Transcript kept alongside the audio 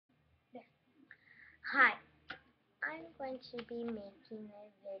Hi, I'm going to be making a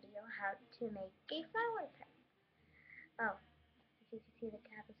video how to make a flower pet. Oh, if you can see the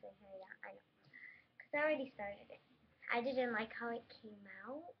cap is in here, yeah, I know. Because I already started it. I didn't like how it came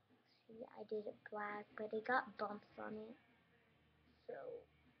out. See, I did it black, but it got bumps on it. So,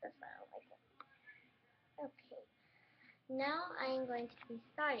 that's why I don't like it. Okay, now I am going to be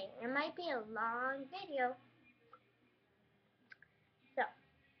starting. It might be a long video. So,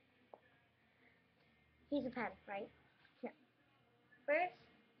 here's a pen, right? Here. First,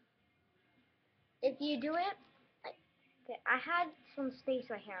 if you do it, okay, I had some space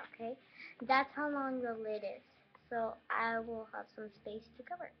right here, okay? That's how long the lid is. So I will have some space to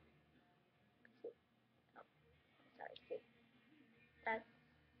cover it. See? Oh, sorry, see. That's,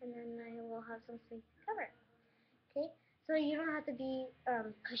 and then I will have some space to cover it. Okay? So you don't have to be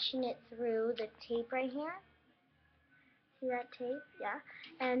pushing it through the tape right here. See that tape? Yeah.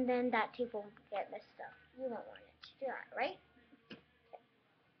 And then that tape will get messed up. You don't want it to do that, right? Okay.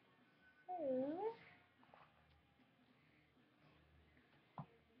 So,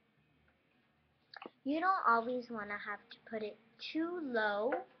 you don't always want to have to put it too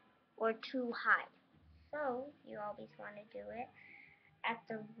low or too high. So you always want to do it at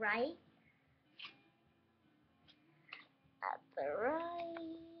the right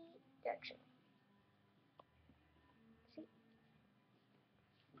direction. See?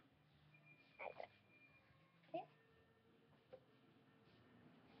 Like that. Okay?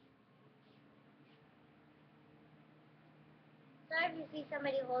 Sorry if you see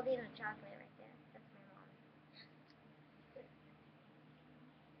somebody holding a chocolate right there. That's my mom.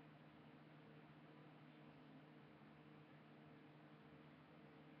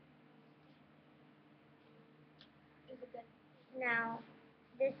 Now,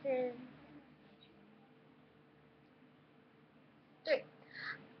 this is 3.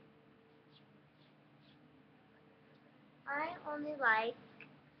 I only like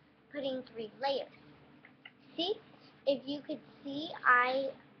putting 3 layers. See? If you could see,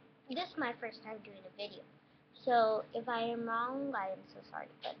 this is my first time doing a video. So if I am wrong, I am so sorry,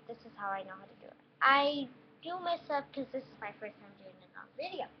 but this is how I know how to do it. I do mess up because this is my first time doing a long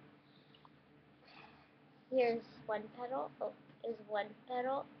video. Here's 1 petal, oh, is 1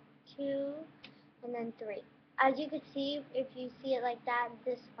 petal, 2, and then 3. As you can see, if you see it like that,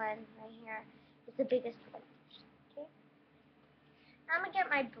 this one right here is the biggest one. Okay. Now I'm gonna get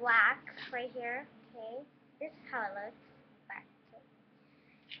my black right here. Okay. This is how it looks. Black. Okay.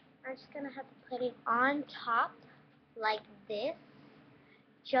 I'm just gonna have to put it on top like this.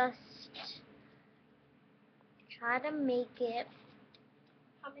 Just try to make it.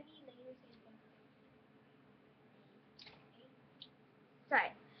 How many layers are you gonna put?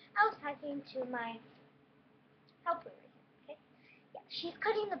 Sorry, I was talking to my helper right here. Okay. Yeah, she's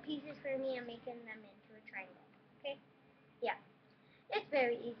cutting the pieces for me and making them into a triangle. Okay. Yeah, it's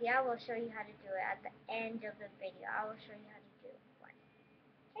very easy. I will show you how to do it at the end of the video. I will show you how to do one.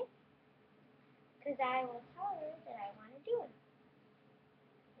 Okay. Because I will tell her that I want to do it.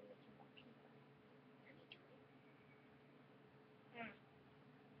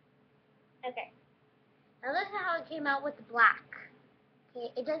 Okay. Now listen how it came out with the black.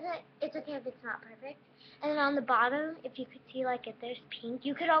 Okay, it's okay if it's not perfect. And then on the bottom, if you could see, like, if there's pink,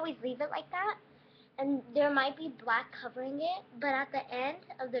 you could always leave it like that. And there might be black covering it, but at the end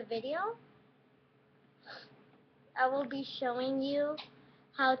of the video, I will be showing you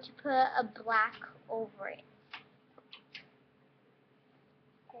how to put a black over it.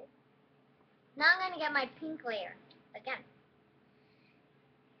 Okay. Now I'm going to get my pink layer again.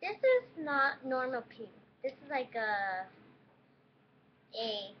 This is not normal pink. This is like a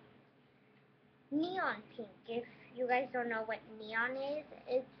neon pink. If you guys don't know what neon is,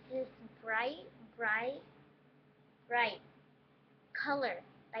 it's this bright, bright, bright color,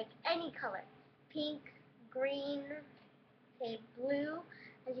 like any color. Pink, green, okay, blue.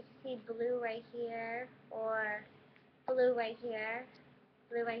 As you can see, blue right here, or blue right here,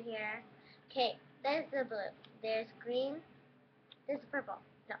 blue right here. Okay, there's the blue. There's green. There's purple.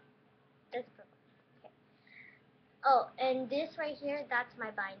 No, there's purple. Okay. Oh, and this right here, that's my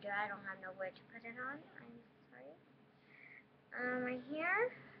binder. I don't have nowhere to put it on. I'm sorry. Right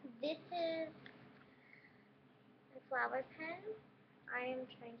here, this is the flower pen. I am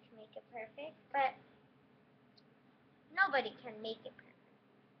trying to make it perfect, but nobody can make it perfect.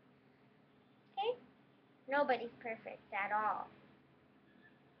 Okay? Nobody's perfect at all.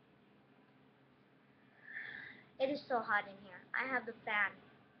 It is so hot in here. I have the fan.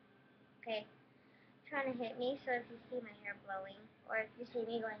 Okay? Trying to hit me, so if you see my hair blowing, or if you see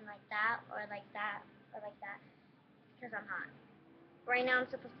me going like that, or like that, or like that, it's because I'm hot. Right now I'm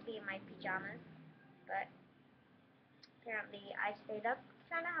supposed to be in my pajamas, but apparently I stayed up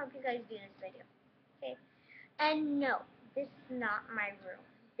trying to help you guys do this video. Okay? And no, this is not my room.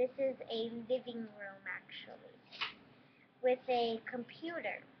 This is a living room, actually, with a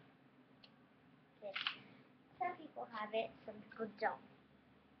computer. Okay. Some people have it, some people don't.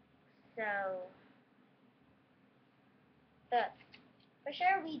 So, but for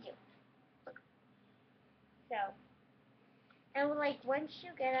sure we do. So, and like once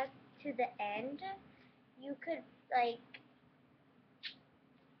you get up to the end, you could like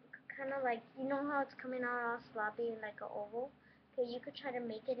kind of like, you know how it's coming out all sloppy like an oval? Okay, you could try to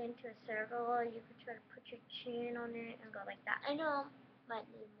make it into a circle, or you could try to put your chin on it and go like that. I know, might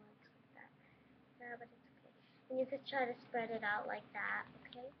need more like that. Yeah, but it's okay. And you could try to spread it out like that,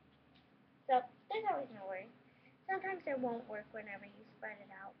 okay? So, there's always no worry. Sometimes it won't work whenever you spread it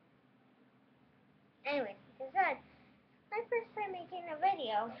out. Anyways, like I said, my first time making a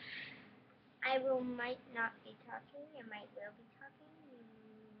video. I might not be talking, I might will be talking.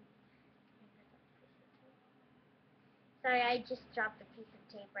 Sorry, I just dropped a piece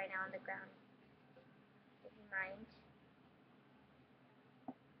of tape right now on the ground. If you mind.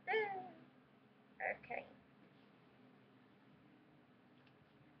 Okay.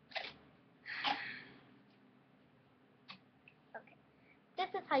 Okay. This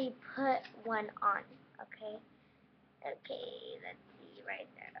is how you put one on. Okay. Okay, let's see right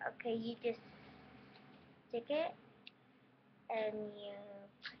there. Okay, you just stick it and you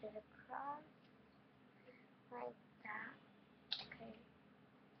put it across like that. Okay.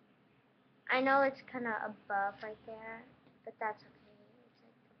 I know it's kind of above right there, but that's okay. It's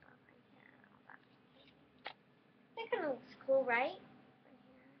like above right there and all that. That kind of looks cool, right?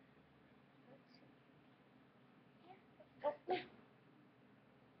 Let's see. Yeah.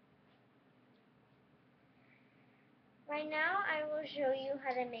 Right now, I will show you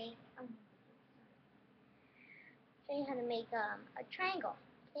how to make a triangle.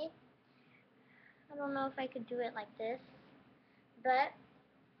 Okay. I don't know if I could do it like this, but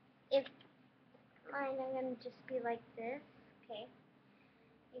if mine, I'm gonna just be like this. Okay.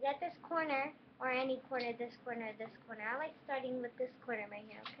 You got this corner, or any corner, this corner, this corner. I like starting with this corner right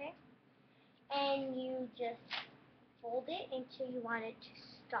here. Okay. And you just fold it until you want it to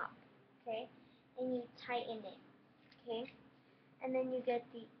stop. Okay. And you tighten it. Okay. And then you get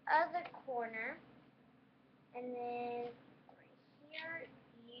the other corner, and then right here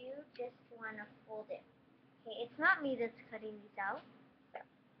you just want to fold it. Okay, it's not me that's cutting these out.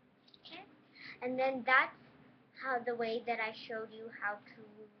 Okay, and then that's how the way that I showed you how to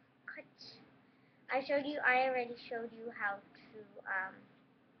cut. I already showed you how to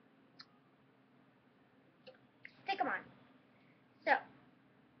stick them on. So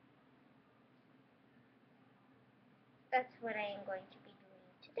that's what I am going to be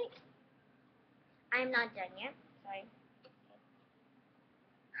doing today. I'm not done yet. Sorry.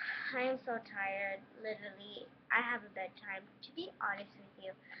 I am so tired, literally. I have a bedtime. To be honest with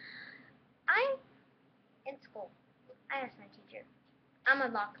you, I'm in school. I asked my teacher. I'm a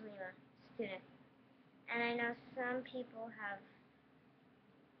La Kalima student, and I know some people have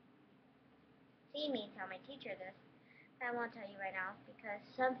seen me tell my teacher this. I won't tell you right now because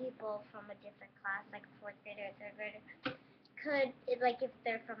some people from a different class, like a fourth grader or third grader, like if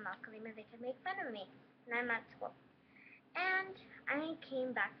they're from La Kalima, they could make fun of me, and I'm at school. And I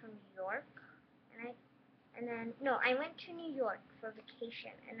came back from New York, I went to New York for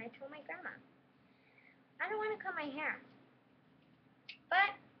vacation, and I told my grandma, I don't want to cut my hair.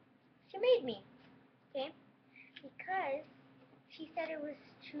 But she made me, okay? Because she said it was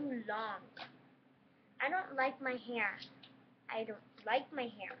too long. I don't like my hair. I don't like my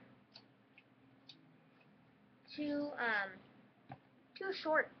hair too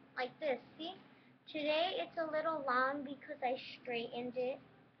short like this. See? Today it's a little long because I straightened it.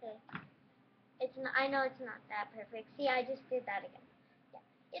 Okay. It's not, I know it's not that perfect. See, I just did that again. Yeah,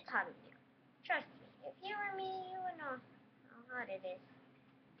 it's hot in here. Trust me. If you were me, you would know how hot it is.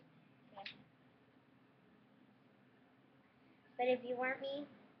 Okay. But if you weren't me,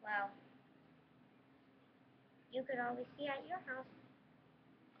 well, you could always see at your house.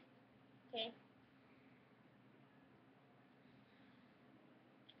 Okay.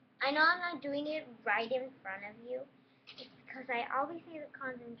 I know I'm not doing it right in front of you. It's because I always need to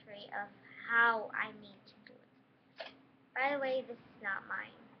concentrate of how I need to do it. By the way, this is not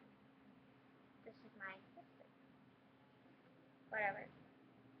mine. This is my sister. Whatever.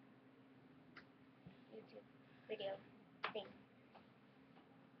 YouTube video thing.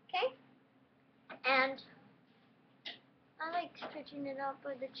 Okay? And I like stretching it up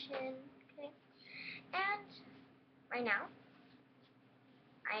for the chin. Okay? And right now,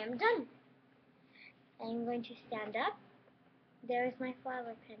 I am done. I'm going to stand up. There is my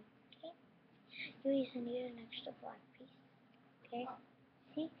flower pen. Okay. You just need an extra black piece. Okay.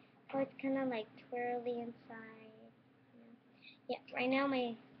 See? So it's kind of like twirly inside. Yeah. Right now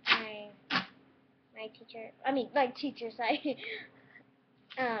my teacher. I mean, my teacher side.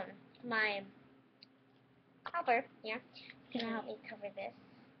 My helper. Yeah. Is gonna help me cover this.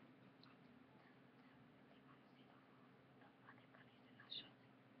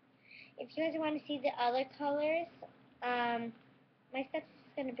 If you guys want to see the other colors, my step's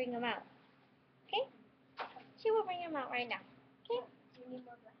gonna bring them out. Okay? She will bring them out right now. Okay? Do you need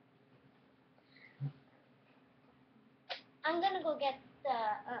more black? I'm gonna go get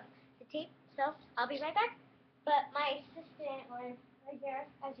the tape, so I'll be right back. But my assistant was right here,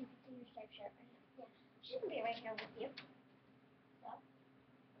 as you can see your striped shirt right now. Yeah, she can be right here with you. So.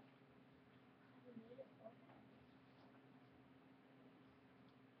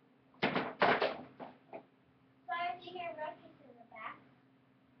 Sorry if you hear ruckus in the back.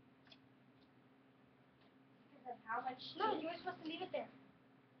 Because of how much. No, you were supposed to leave it there.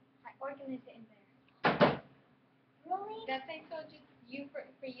 I organized it in there. Really? That's why I told you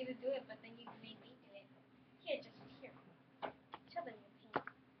for you to do it, but then you made me do it. Here, just here. Tell them your paint.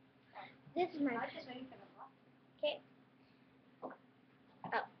 This is my. I'm just waiting for the block. Okay.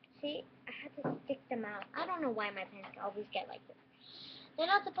 Oh, see, I had to stick them out. I don't know why my pens always get like this. They're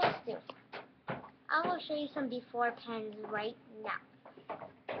not supposed to. I will show you some before pens right now.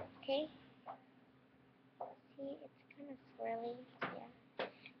 Okay. See, it's kind of swirly. Yeah.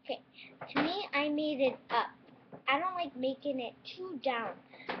 Okay. To me, I made it up. I don't like making it too down.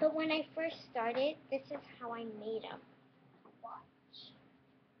 But when I first started, this is how I made them. Watch.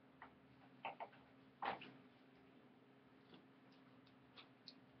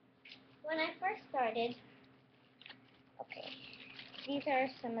 When I first started, okay, these are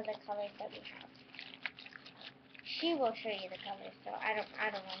some of the colors that we have. She will show you the colors, so I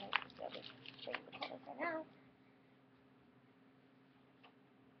don't want to really show you the colors right now.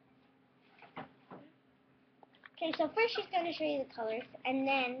 Okay, so first she's going to show you the colors, and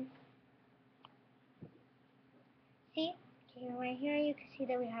then, see, okay, right here you can see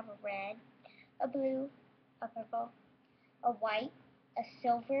that we have a red, a blue, a purple, a white, a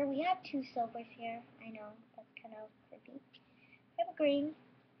silver. We have two silvers here. I know, that's kind of creepy. We have a green,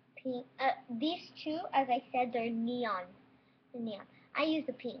 pink. These two, as I said, they're neon. They're neon. I use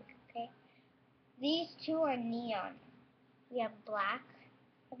the pink, okay? These two are neon. We have black,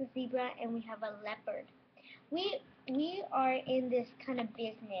 we have a zebra, and we have a leopard. We are in this kind of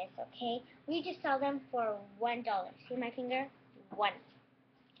business, okay? We just sell them for $1. See my finger? One.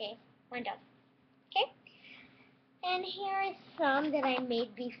 Okay? $1. Okay? And here is some that I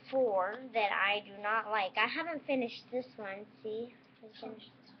made before that I do not like. I haven't finished this one. See? I finished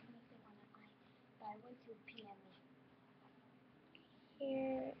this one.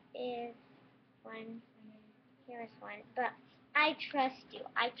 Here is one. Here is one. But I trust you.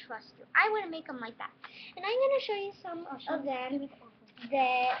 I trust you. I want to make them like that. And I'm going to show you some of them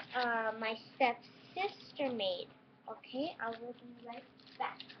that my stepsister made. Okay? I will be right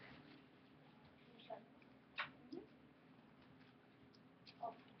back.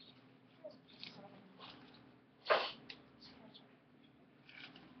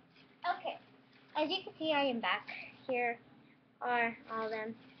 Okay. As you can see, I am back. Here are all of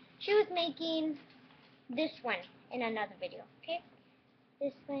them. She was making this one in another video. Okay?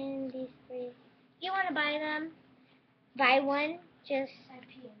 This one, these three. If you want to buy them, buy one.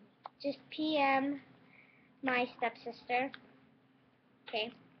 Just PM my stepsister.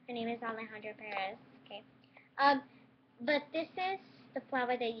 Okay, her name is Alejandra Perez. Okay, but this is the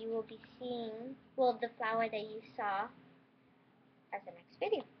flower that you will be seeing. Well, the flower that you saw as the next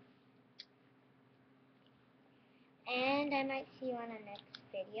video. And I might see you on the next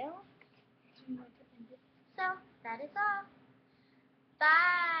video. So that is all. Bye.